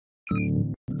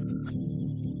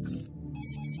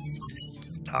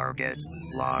Target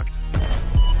locked.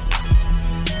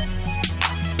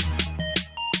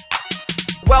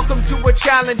 Welcome to a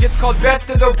challenge, it's called Best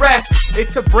of the Rest.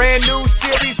 It's a brand new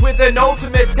series with an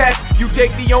ultimate test. You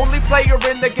take the only player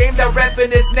in the game that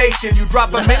reppin' his nation. You drop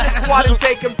him in the squad and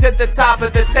take him to the top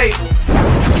of the table.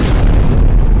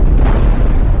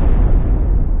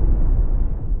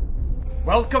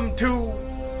 Welcome to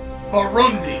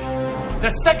Burundi. The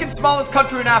second smallest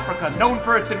country in Africa, known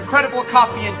for its incredible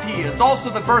coffee and tea, is also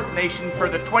the birth nation for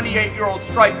the 28-year-old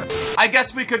striker. I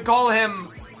guess we could call him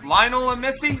Lionel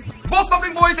Amissi? What's up,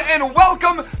 boys, and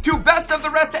welcome to Best of the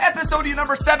Rest, episode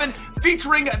number 7,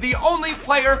 featuring the only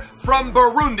player from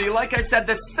Burundi. Like I said,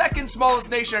 the second smallest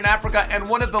nation in Africa and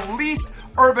one of the least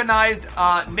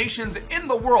urbanized nations in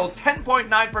the world.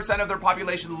 10.9% of their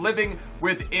population living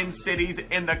within cities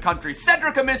in the country.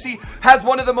 CEDRIC Amissi has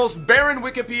one of the most barren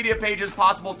Wikipedia pages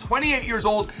possible. 28 years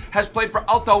old, has played for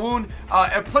Altaoun,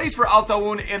 plays for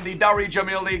Altaoun in the Dawri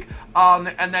Jamil League.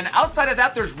 And then outside of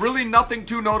that, there's really nothing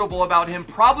too notable about him.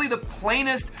 Probably the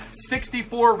plainest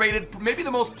 64 rated, maybe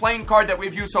the most plain card that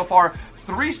we've used so far.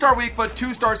 3-star weak foot,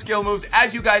 2-star skill moves.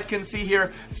 As you guys can see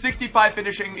here, 65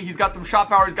 finishing. He's got some shot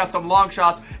power, he's got some long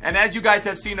shots. And as you guys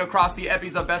have seen across the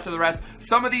Eppies of Best of the Rest,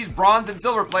 some of these bronze and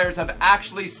silver players have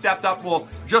actually stepped up. Well,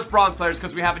 just bronze players,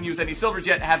 because we haven't used any silvers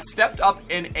yet, have stepped up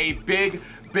in a big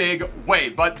way.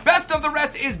 But Best of the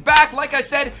Rest is back. Like I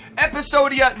said,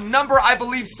 episode number, I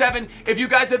believe, 7. If you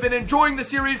guys have been enjoying the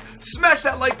series, smash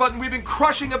that like button. We've been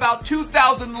crushing about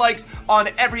 2,000 likes on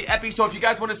every epi, so if you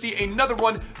guys want to see another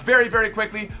one very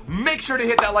quickly, make sure to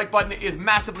hit that like button. It is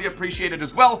massively appreciated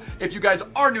as well. If you guys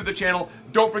are new to the channel,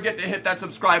 don't forget to hit that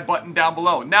subscribe button down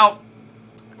below. Now,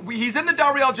 he's in the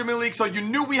Dawri Jamil League, so you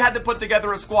knew we had to put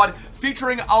together a squad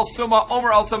featuring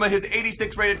Omar Al-Suma, his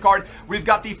 86 rated card. We've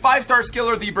got the 5-star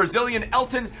skiller, the Brazilian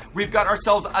Elton. We've got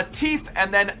ourselves Atif,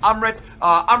 and then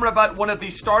Amrabat, one of the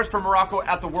stars for Morocco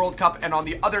at the World Cup. And on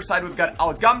the other side, we've got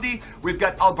Al-Gamdi, we've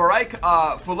got Al-Baraik,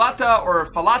 Fulata, or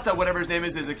Falata, whatever his name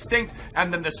is extinct.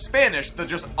 And then the Spanish, the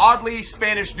just oddly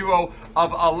Spanish duo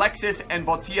of Alexis and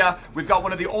Botia. We've got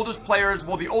one of the oldest players,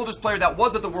 well, the oldest player that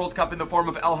was at the World Cup in the form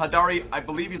of El Hadari. I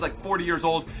believe he's like 40 years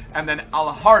old. And then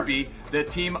Al Harbi, the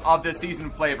team of the season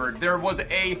flavored. There was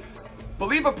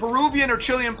believe a Peruvian or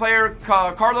Chilean player,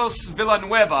 Carlos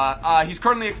Villanueva. He's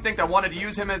currently extinct. I wanted to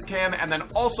use him as cam. And then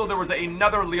also there was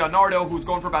another Leonardo who's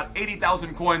going for about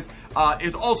 80,000 coins,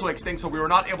 is also extinct. So we were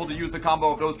not able to use the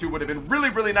combo of those two. Would have been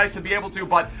really nice to be able to,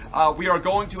 but we are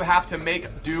going to have to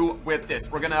make do with this.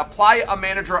 We're going to apply a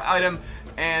manager item.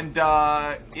 And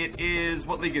it is,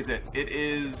 what league is it? It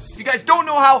is, you guys don't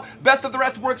know how Best of the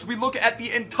Rest works. We look at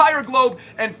the entire globe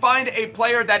and find a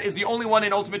player that is the only one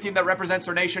in Ultimate Team that represents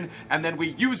their nation, and then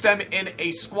we use them in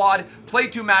a squad, play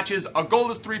 2 matches, a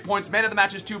goal is 3 points, man of the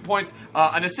match is 2 points,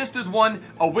 an assist is 1,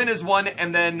 a win is 1,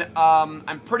 and then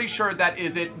I'm pretty sure that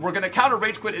is it. We're going to count a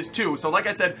rage quit as 2. So like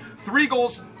I said, 3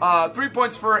 goals, 3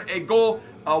 points for a goal,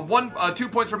 2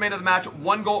 points for man of the match,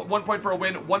 1 goal, 1 point for a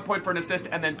win, 1 point for an assist,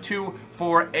 and then 2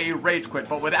 for a rage quit.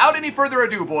 But without any further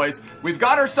ado, boys, we've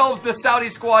got ourselves the Saudi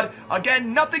squad.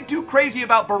 Again, nothing too crazy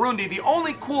about Burundi. The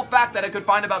only cool fact that I could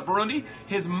find about Burundi,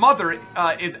 his mother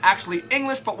is actually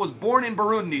English but was born in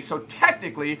Burundi. So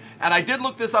technically, and I did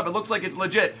look this up, it looks like it's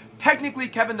legit, technically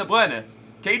Kevin De Bruyne,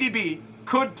 KDB,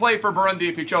 could play for Burundi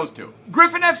if he chose to.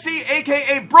 Griffin FC,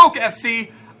 aka Broke FC,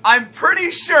 I'm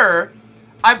pretty sure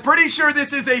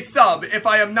this is a sub, if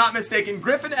I am not mistaken.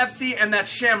 Griffin FC and that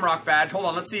Shamrock badge. Hold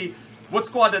on, let's see. What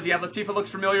squad does he have? Let's see if it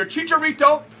looks familiar.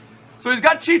 Chicharito. So he's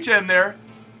got Chicha in there,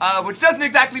 which doesn't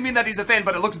exactly mean that he's a fan,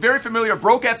 but it looks very familiar.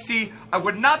 Broke FC. I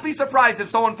would not be surprised if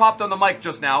someone popped on the mic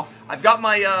just now. I've got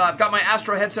my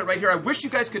Astro headset right here. I wish you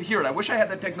guys could hear it. I wish I had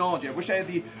that technology. I wish I had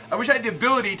the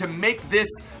ability to make this,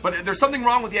 but there's something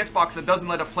wrong with the Xbox that doesn't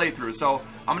let it play through. So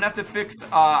I'm gonna have to fix.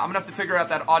 I'm gonna have to figure out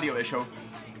that audio issue.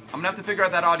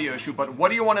 But what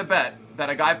do you want to bet that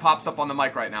a guy pops up on the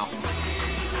mic right now?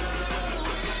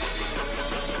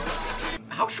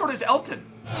 How short is Elton?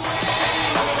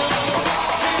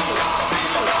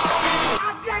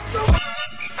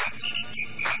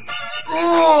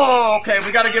 Oh, okay,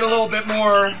 we gotta get a little bit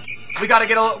more. We gotta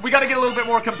get a little bit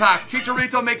more compact.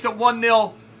 Chicharito makes it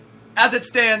 1-0. As it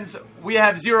stands, we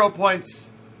have 0 points.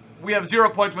 We have 0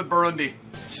 points with Burundi.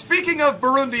 Speaking of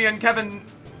Burundi and Kevin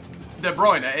De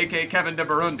Bruyne, aka Kevin De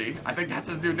Burundi, I think that's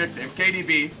his new nickname,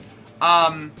 KDB.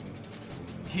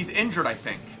 He's injured, I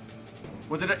think.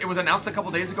 It was announced a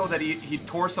couple days ago that he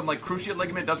tore some like cruciate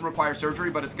ligament. It doesn't require surgery,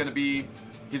 but he's gonna be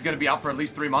out for at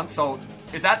least 3 months. So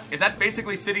is that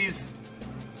basically City's?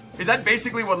 Is that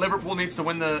basically what Liverpool needs to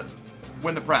win the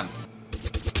Prem?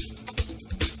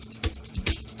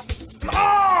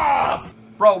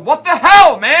 Bro, what the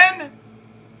hell, man?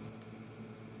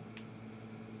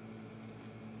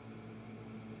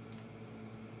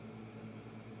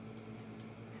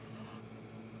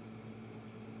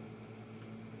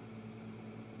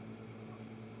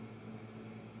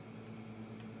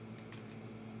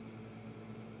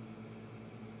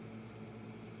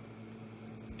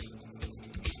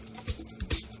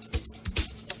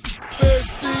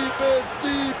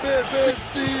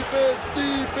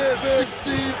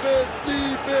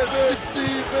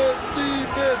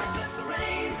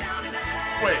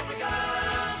 Wait.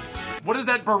 What is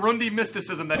that Burundi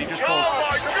mysticism that he just pulled?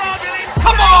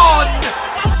 Come on!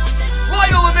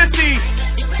 Lionel Amissi!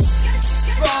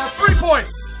 3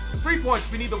 points! 3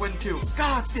 points. We need to win too.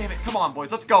 God damn it. Come on,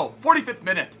 boys. Let's go. 45th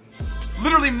minute.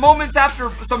 Literally moments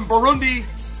after some Burundi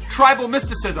tribal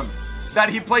mysticism that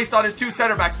he placed on his 2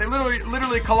 center backs. They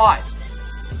literally collide.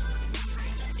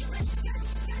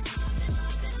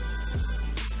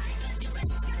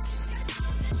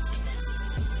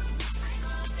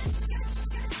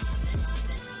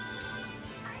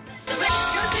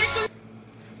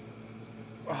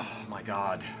 Oh my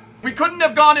God. We couldn't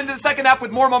have gone into the second half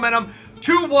with more momentum.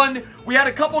 2-1. We had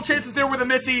a couple chances there with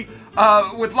Amissi,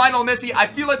 with Lionel Amissi. I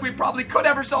feel like we probably could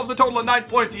have ourselves a total of 9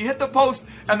 points. He hit the post,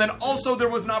 and then also there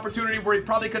was an opportunity where he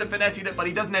probably could have finessed it, but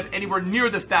he doesn't have anywhere near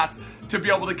the stats to be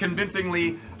able to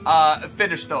convincingly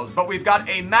finish those. But we've got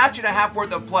a match and a half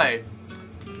worth of play,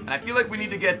 and I feel like we need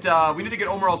to get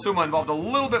Omar El-Souma involved a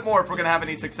little bit more if we're gonna have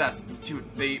any success. Dude,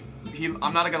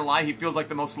 I'm not gonna lie, he feels like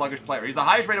the most sluggish player. He's the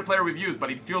highest rated player we've used, but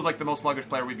he feels like the most sluggish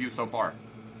player we've used so far.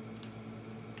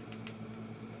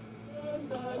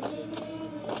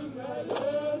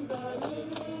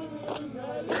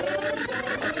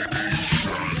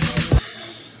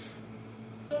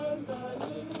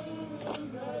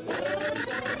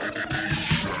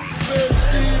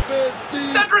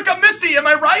 CEDRIC Amissi, am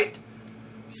I right?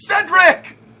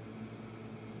 CEDRIC!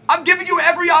 I'm giving you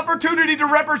every opportunity to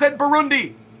represent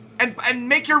Burundi and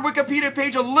make your Wikipedia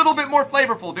page a little bit more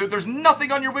flavorful, dude. There's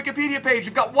nothing on your Wikipedia page.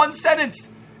 You've got 1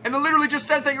 sentence, and it literally just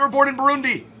says that you were born in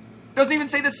Burundi. Doesn't even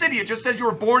say the city, it just says you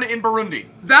were born in Burundi.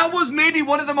 That was maybe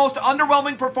one of the most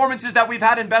underwhelming performances that we've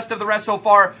had in Best of the Rest so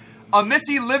far.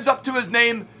 Amissi lives up to his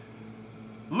name.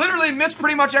 Literally missed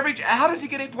pretty much every... How does he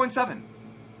get 8.7?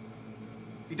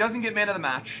 He doesn't get man of the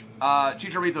match.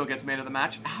 Chicharito gets man of the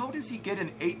match. How does he get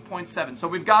an 8.7? So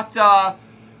we've got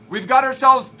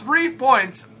ourselves 3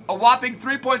 points, a whopping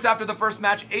 3 points after the first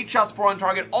match. 8 shots, 4 on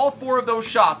target. All 4 of those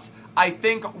shots, I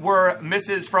think, were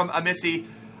misses from Amissi.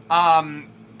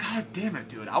 God damn it,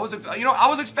 dude. I was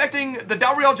expecting the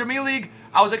Real Jamil League.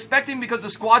 I was expecting, because the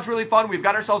squad's really fun, we've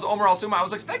got ourselves Omar El-Souma. I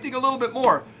was expecting a little bit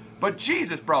more. But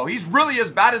Jesus, bro, he's really as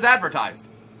bad as advertised.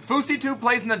 Fusi2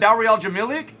 plays in the Real Jamil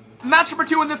League. Match number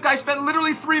 2, and this guy spent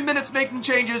literally 3 minutes making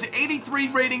changes. 83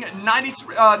 rating,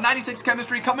 96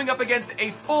 chemistry, coming up against a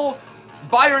full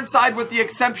Bayern side with the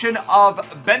exception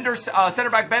of Bender, center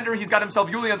back Bender. He's got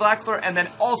himself Julian Draxler, and then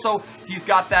also he's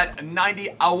got that 90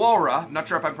 Aurora. I'm not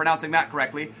sure if I'm pronouncing that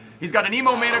correctly. He's got an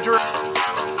emo manager.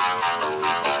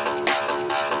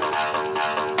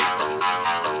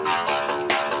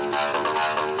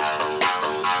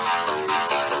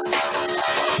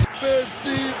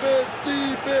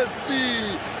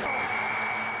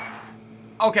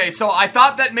 Okay, so I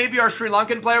thought that maybe our Sri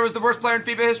Lankan player was the worst player in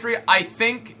FIFA history. I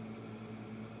think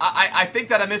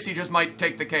that Amissi just might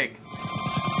take the cake.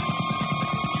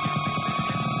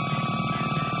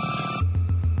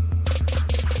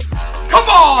 Come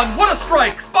on! What a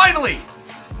strike! Finally!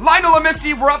 Lionel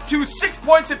Amissi, we're up to 6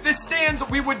 points. If this stands,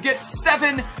 we would get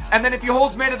 7. And then if he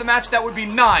holds man of the match, that would be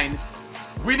 9.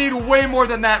 We need way more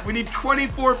than that. We need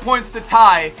 24 points to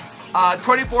tie.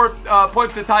 24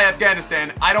 points to tie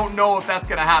Afghanistan. I don't know if that's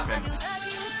going to happen.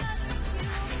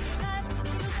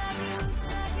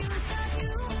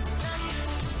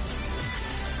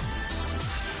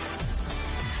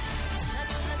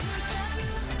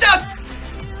 Yes!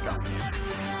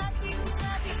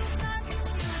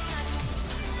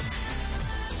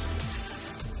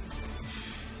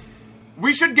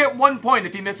 We should get 1 point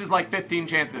if he misses like 15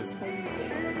 chances.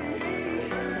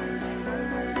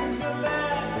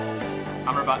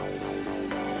 Amrabat.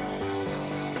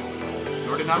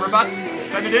 Jordan Amrabat.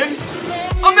 Send it in.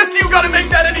 Amissi, you gotta make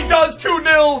that, and he does.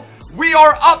 2-0. We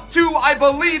are up to, I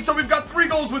believe, so we've got 3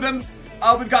 goals with him.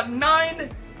 We've got 9.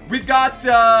 We've got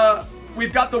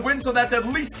the win, so that's at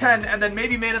least 10, and then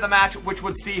maybe man of the match, which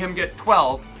would see him get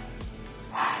 12.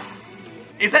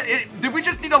 Is that it? Did we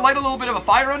just need to light a little bit of a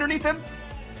fire underneath him?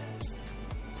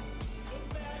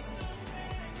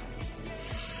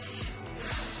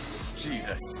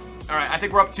 Jesus. All right, I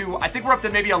think we're up to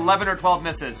maybe 11 or 12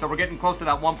 misses, so we're getting close to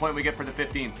that 1 point we get for the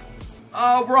 15.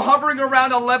 We're hovering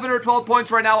around 11 or 12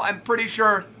 points right now. I'm pretty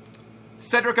sure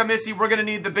CEDRIC Amissi, we're going to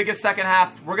need the biggest second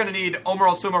half. We're going to need Omer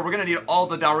Osuma. We're going to need all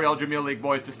the Dariel Jamil League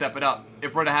boys to step it up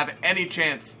if we're to have any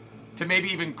chance to maybe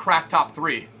even crack top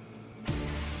 3.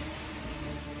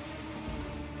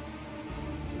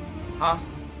 Huh?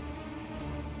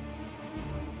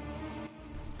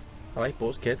 Alright,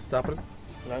 buzz, kid. What's happening?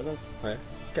 Right then. Right.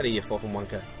 Get here, you fucking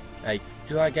wanker. Hey,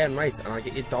 do that again, right? And I'll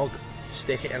get your dog,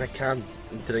 stick it in a can,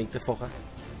 and drink the fucker.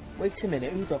 Wait a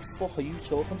minute, who the fuck are you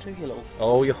talking to, you little...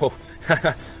 Oh, yo.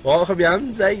 What have your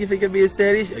hands, eh? You think I'm being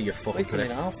serious? Oh, you fucking Wait a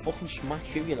minute, I'll fucking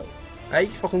smash you, you little... Hey,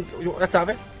 fucking... Let's have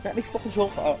it. Let me fucking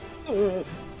talk... You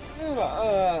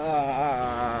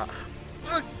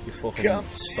fucking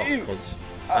soft cunt.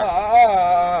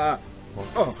 What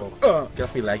the fuck? Get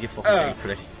off me leg, you fucking gay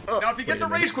prick. Now, if he gets a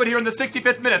rage quit here in the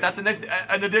 65th minute, that's an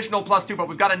additional +2, but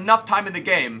we've got enough time in the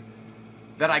game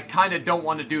that I kind of don't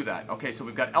want to do that. Okay, so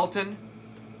we've got Elton.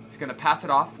 He's going to pass it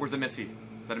off. Where's Amissi?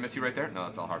 Is that Amissi right there? No,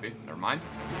 that's all Harvey. Never mind.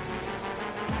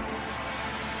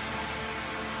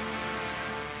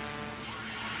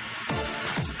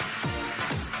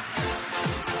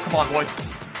 Come on, boys.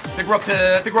 I think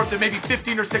we're up to maybe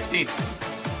 15 or 16.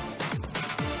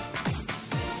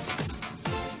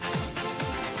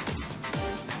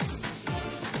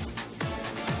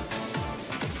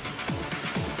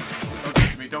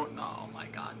 Oh my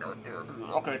god, no, dude.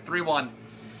 Okay, 3-1.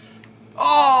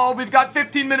 Oh, we've got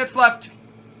 15 minutes left.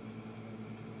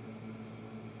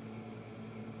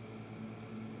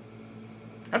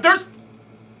 And there's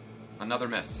another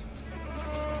miss.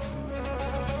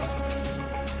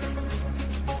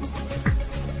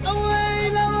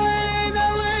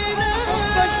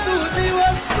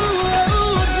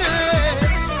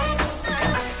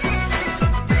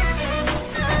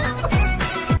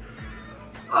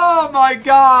 Oh my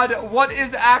god, what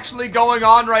is actually going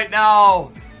on right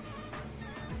now?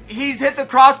 He's hit the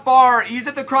crossbar, he's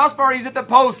hit the crossbar, he's hit the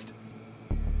post.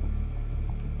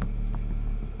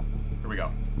 Here we go.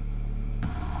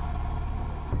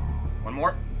 One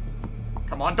more.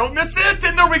 Come on, don't miss it,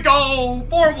 and there we go,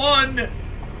 4-1.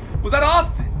 Was that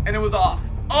off? And it was off.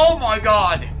 Oh my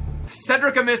god.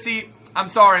 CEDRIC Amissi, I'm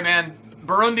sorry, man.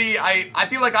 Burundi, I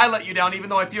feel like I let you down, even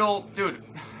though I feel, dude,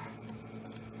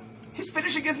 his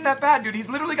finishing isn't that bad, dude. He's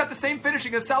literally got the same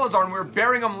finishing as Salazar, and we're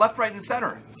burying him left, right, and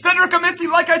center. CEDRIC Amissi,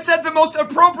 like I said, the most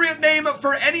appropriate name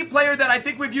for any player that I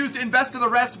think we've used in Best of the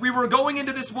Rest. We were going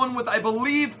into this one with, I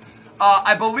believe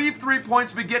 3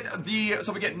 points. We get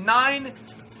so we get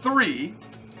 9-3.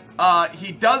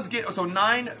 He does get, so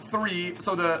 9-3.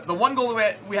 So the one goal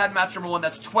we had in match number 1,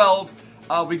 that's 12.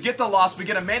 We get the loss. We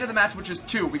get a man of the match, which is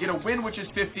 2. We get a win, which is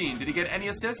 15. Did he get any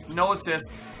assists? No assists.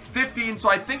 15, so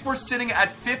I think we're sitting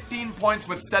at 15 points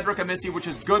with CEDRIC Amissi, which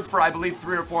is good for, I believe,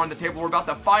 3 or 4 on the table. We're about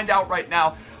to find out right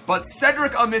now. But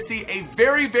CEDRIC Amissi, a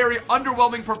very, very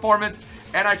underwhelming performance.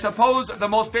 And I suppose the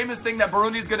most famous thing that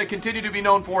Burundi is going to continue to be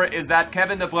known for is that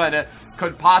Kevin De Bruyne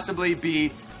could possibly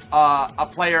be a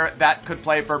player that could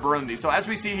play for Burundi. So as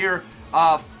we see here,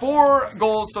 4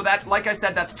 goals. So that, like I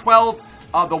said, that's 12.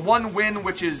 The 1 win,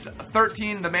 which is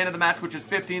 13. The man of the match, which is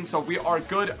 15. So we are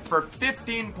good for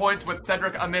 15 points with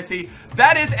CEDRIC Amissi.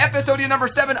 That is episode number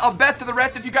 7 of Best of the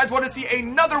Rest. If you guys want to see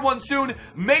another one soon,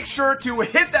 make sure to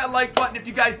hit that like button if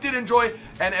you guys did enjoy.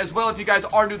 And as well, if you guys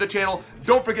are new to the channel,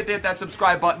 don't forget to hit that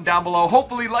subscribe button down below.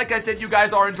 Hopefully, like I said, you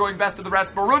guys are enjoying Best of the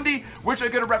Rest. Burundi, which I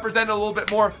could have represented a little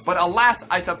bit more, but alas,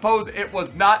 I suppose it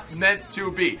was not meant to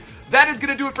be. That is going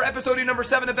to do it for episode number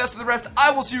 7 of Best of the Rest.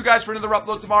 I will see you guys for another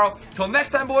upload tomorrow. Till next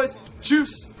time, boys. Tschüss.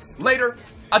 Later.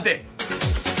 Ade.